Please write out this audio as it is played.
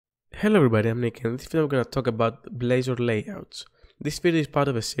Hello everybody, I'm Nick, and in this video I'm going to talk about Blazor Layouts. This video is part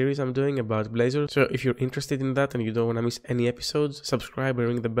of a series I'm doing about Blazor, so if you're interested in that and you don't want to miss any episodes, subscribe and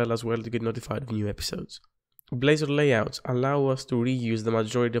ring the bell as well to get notified of new episodes. Blazor Layouts allow us to reuse the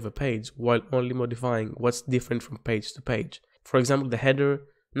majority of a page while only modifying what's different from page to page. For example, the header,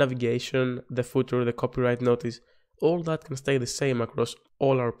 navigation, the footer, the copyright notice, all that can stay the same across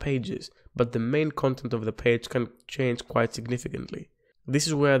all our pages, but the main content of the page can change quite significantly. This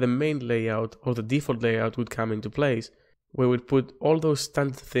is where the main layout or the default layout would come into place, where we'd put all those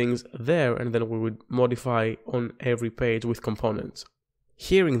standard things there and then we would modify on every page with components.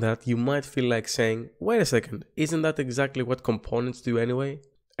 Hearing that, you might feel like saying, wait a second, isn't that exactly what components do anyway?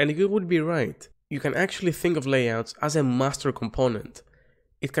 And you would be right. You can actually think of layouts as a master component.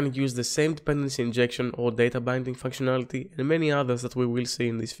 It can use the same dependency injection or data binding functionality and many others that we will see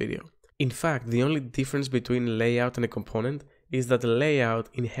in this video. In fact, the only difference between a layout and a component is that the layout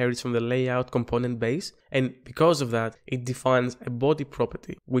inherits from the layout component base, and because of that, it defines a body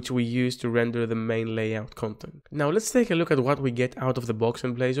property, which we use to render the main layout content. Now let's take a look at what we get out of the box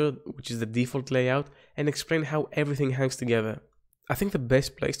in Blazor, which is the default layout, and explain how everything hangs together. I think the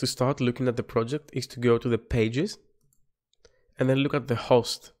best place to start looking at the project is to go to the pages, and then look at the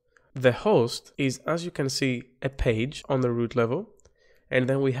host. The host is, as you can see, a page on the root level, and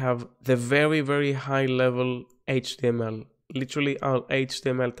then we have the very high level HTML. Literally our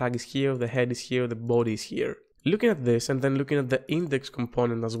HTML tag is here, the head is here, the body is here. Looking at this and then looking at the index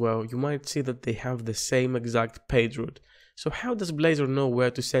component as well, you might see that they have the same exact page root. So how does Blazor know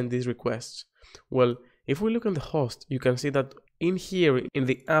where to send these requests? Well, if we look on the host, you can see that in here, in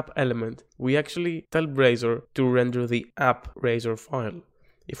the app element, we actually tell Blazor to render the app Razor file.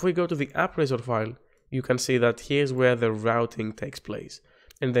 If we go to the app Razor file, you can see that here's where the routing takes place.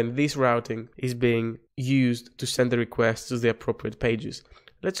 And then this routing is being used to send the requests to the appropriate pages.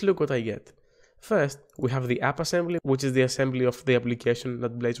 Let's look what I get. First, we have the app assembly, which is the assembly of the application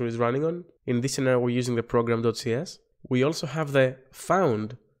that Blazor is running on. In this scenario, we're using the program.cs. We also have the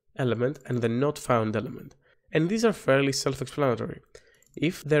found element and the not found element. And these are fairly self-explanatory.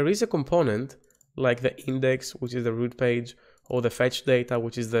 If there is a component, like the index, which is the root page, or the fetch data,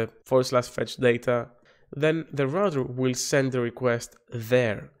 which is the /fetch data, then the router will send the request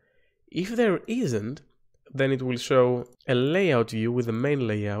there. If there isn't, then it will show a layout view with the main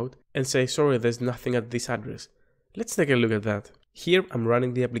layout and say, sorry, there's nothing at this address. Let's take a look at that. Here I'm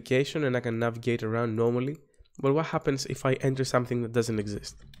running the application and I can navigate around normally, but what happens if I enter something that doesn't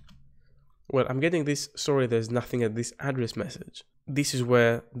exist? Well, I'm getting this, sorry, there's nothing at this address message. This is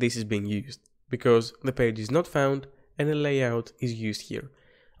where this is being used, because the page is not found and a layout is used here.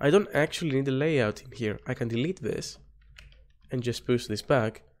 I don't actually need a layout in here. I can delete this and just push this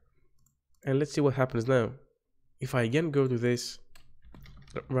back. And let's see what happens now. If I again go to this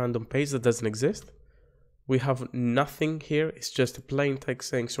random page that doesn't exist, we have nothing here. It's just a plain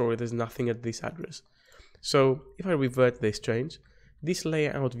text saying, sorry, there's nothing at this address. So if I revert this change, this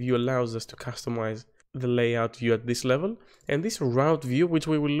layout view allows us to customize the layout view at this level. And this route view, which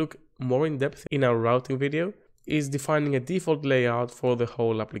we will look more in depth in our routing video, is defining a default layout for the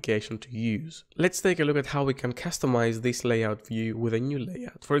whole application to use. Let's take a look at how we can customize this layout view with a new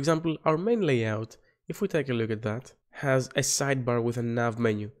layout. For example, our main layout, if we take a look at that, has a sidebar with a nav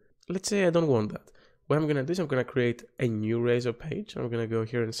menu. Let's say I don't want that. What I'm going to do is I'm going to create a new Razor page. I'm going to go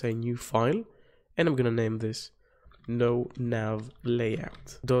here and say new file, and I'm going to name this no nav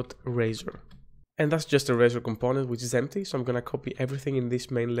layout.razor. And that's just a Razor component which is empty, so I'm going to copy everything in this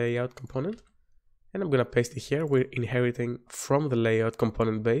main layout component. And I'm going to paste it here. We're inheriting from the layout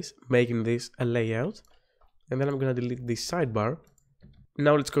component base, making this a layout. And then I'm going to delete this sidebar.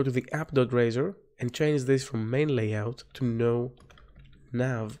 Now let's go to the app.razor and change this from main layout to no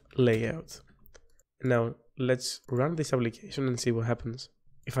nav layout. Now let's run this application and see what happens.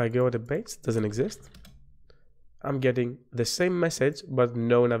 If I go at the base, it doesn't exist. I'm getting the same message, but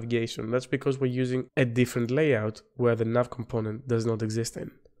no navigation. That's because we're using a different layout where the nav component does not exist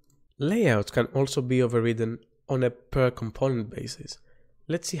in. Layouts can also be overridden on a per component basis.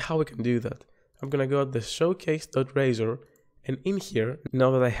 Let's see how we can do that. I'm gonna go at the showcase.razor, and in here, now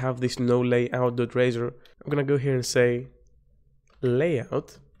that I have this no layout.razor, I'm gonna go here and say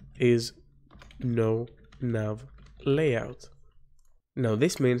layout is no nav layout. Now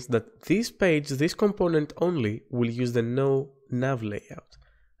this means that this page, this component only, will use the no nav layout.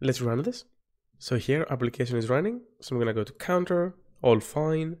 Let's run this. So here application is running, so I'm gonna go to counter, all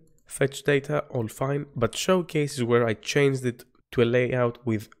fine, fetch data, all fine, but showcase is where I changed it to a layout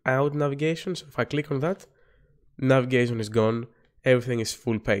without navigation. So if I click on that, navigation is gone, everything is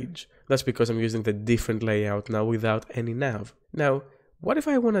full page. That's because I'm using the different layout now without any nav. Now, what if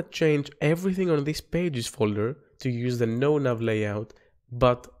I want to change everything on this pages folder to use the no nav layout,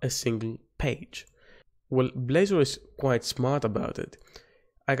 but a single page? Well, Blazor is quite smart about it.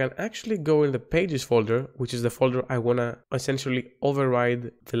 I can actually go in the pages folder, which is the folder I want to essentially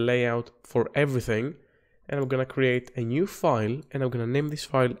override the layout for everything. And I'm going to create a new file, and I'm going to name this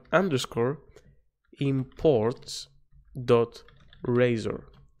file _imports.razor.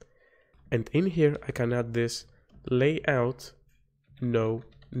 And in here, I can add this layout no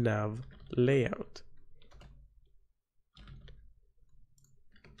nav layout.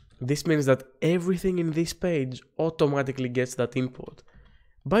 This means that everything in this page automatically gets that import.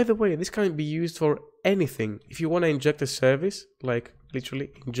 By the way, this can be used for anything. If you want to inject a service, like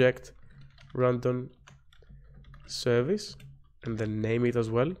literally inject random service and then name it as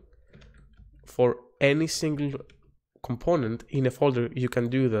well, for any single component in a folder, you can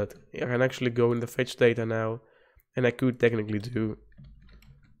do that. I can actually go in the fetch data now, and I could technically do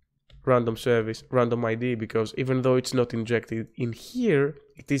random service, random ID, because even though it's not injected in here,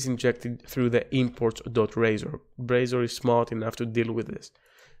 it is injected through the imports.razor. Blazor is smart enough to deal with this.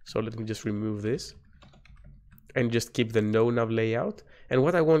 So let me just remove this and just keep the no nav layout. And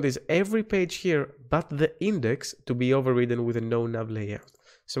what I want is every page here but the index to be overridden with a no nav layout.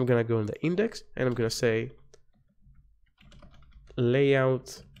 So I'm gonna go on the index and I'm gonna say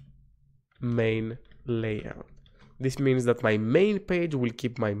layout main layout. This means that my main page will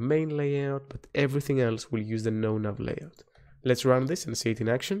keep my main layout, but everything else will use the no nav layout. Let's run this and see it in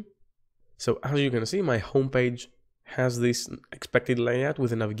action. So as you can see, my home page has this expected layout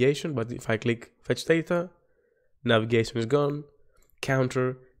with a navigation, but if I click fetch data, navigation is gone,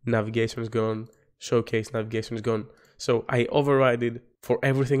 counter, navigation is gone, showcase, navigation is gone. So I overrided for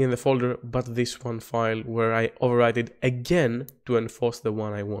everything in the folder but this one file, where I overrided again to enforce the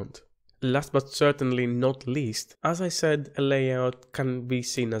one I want. Last but certainly not least, as I said, a layout can be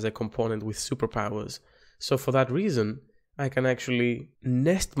seen as a component with superpowers. So for that reason, I can actually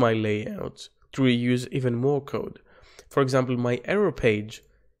nest my layouts to reuse even more code. For example, my error page,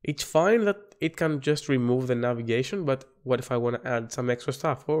 it's fine that it can just remove the navigation, but what if I want to add some extra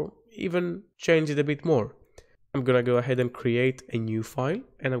stuff or even change it a bit more? I'm gonna go ahead and create a new file,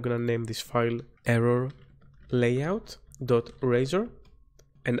 and I'm gonna name this file error layout.razor,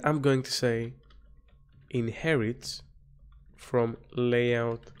 and I'm going to say inherits from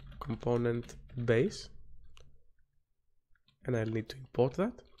layout component base, and I'll need to import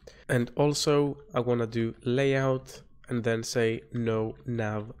that. And also I want to do layout and then say no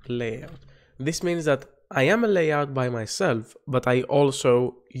nav layout. This means that I am a layout by myself, but I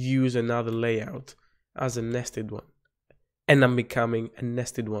also use another layout as a nested one, and I'm becoming a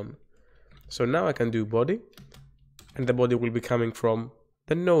nested one. So now I can do body, and the body will be coming from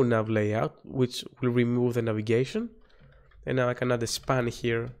the no nav layout, which will remove the navigation. And now I can add a span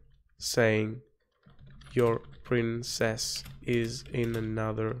here saying your princess is in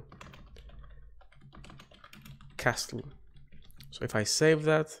another castle. So if I save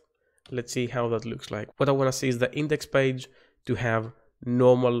that, let's see how that looks like. What I want to see is the index page to have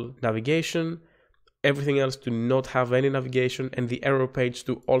normal navigation, everything else to not have any navigation, and the error page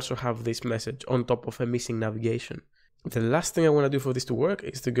to also have this message on top of a missing navigation. The last thing I want to do for this to work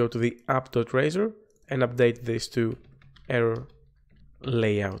is to go to the app.razor and update this to error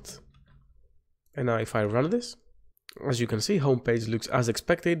layout. And now if I run this, as you can see, homepage looks as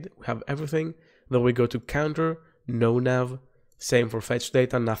expected. We have everything. Then we go to counter, no nav, same for fetch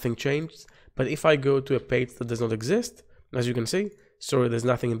data, nothing changed. But if I go to a page that does not exist, as you can see, sorry, there's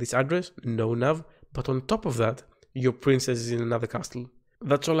nothing in this address, no nav. But on top of that, your princess is in another castle.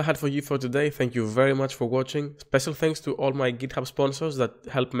 That's all I had for you for today. Thank you very much for watching. Special thanks to all my GitHub sponsors that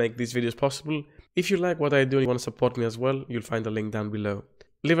help make these videos possible. If you like what I do and you want to support me as well, you'll find the link down below.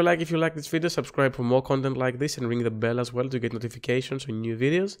 Leave a like if you like this video, subscribe for more content like this, and ring the bell as well to get notifications on new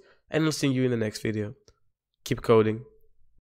videos. And I'll see you in the next video. Keep coding.